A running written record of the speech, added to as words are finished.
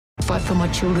Fight for my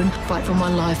children, fight for my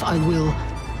life, I will.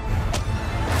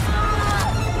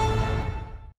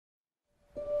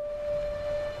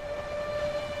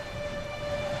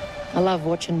 I love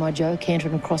watching my Joe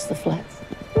cantering across the flats.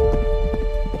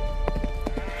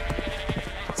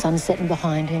 Sun setting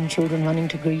behind him, children running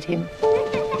to greet him.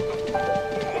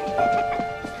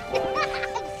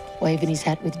 Waving his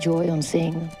hat with joy on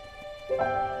seeing them.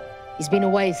 He's been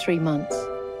away 3 months.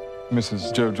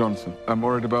 Mrs. Joe Johnson. I'm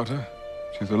worried about her.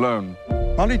 She's alone.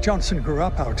 Molly Johnson grew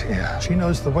up out here. She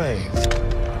knows the way.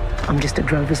 I'm just a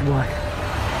drover's wife.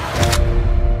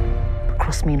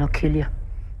 Cross me and I'll kill you.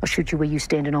 I'll shoot you where you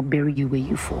stand and I'll bury you where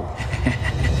you fall.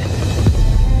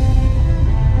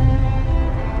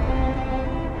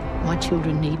 My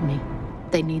children need me.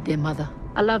 They need their mother.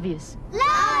 I love yous.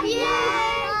 Love you,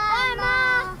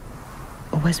 Mama!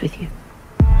 Always with you.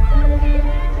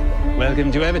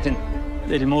 Welcome to Everton.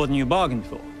 Little more than you bargained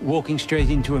for. Walking straight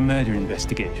into a murder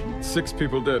investigation. 6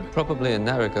 people dead. Probably a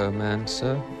narrow man,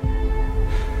 sir.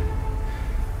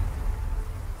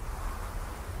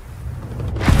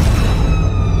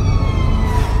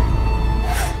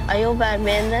 Are you a bad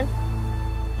man then?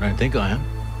 I don't think I am.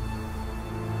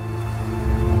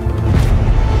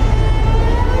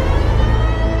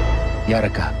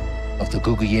 Yaraka of the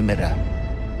Guguyemera.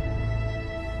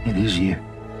 It is you.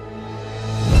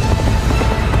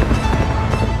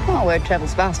 Oh, word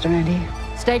travels fast around here.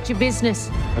 State your business.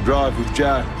 I drive with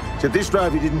Joe. Except this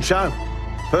drive he didn't show.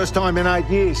 First time in 8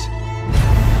 years.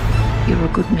 You're a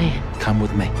good man. Come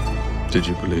with me. Did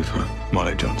you believe her,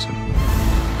 Molly Johnson?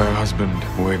 Her husband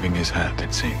waving his hat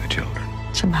and seeing the children.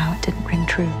 Somehow it didn't ring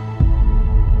true.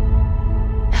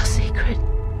 Our secret.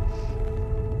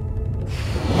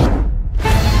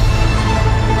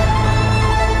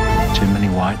 Too many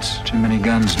whites, too many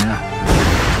guns now.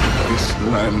 This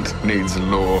land needs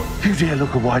law. You dare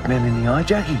look a white man in the eye,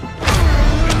 Jackie?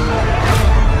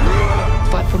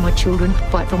 Fight for my children,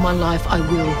 fight for my life, I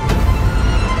will.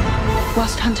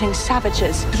 Whilst hunting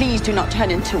savages, please do not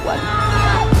turn into one.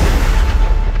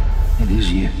 It is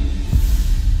you.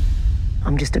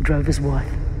 I'm just a drover's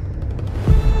wife.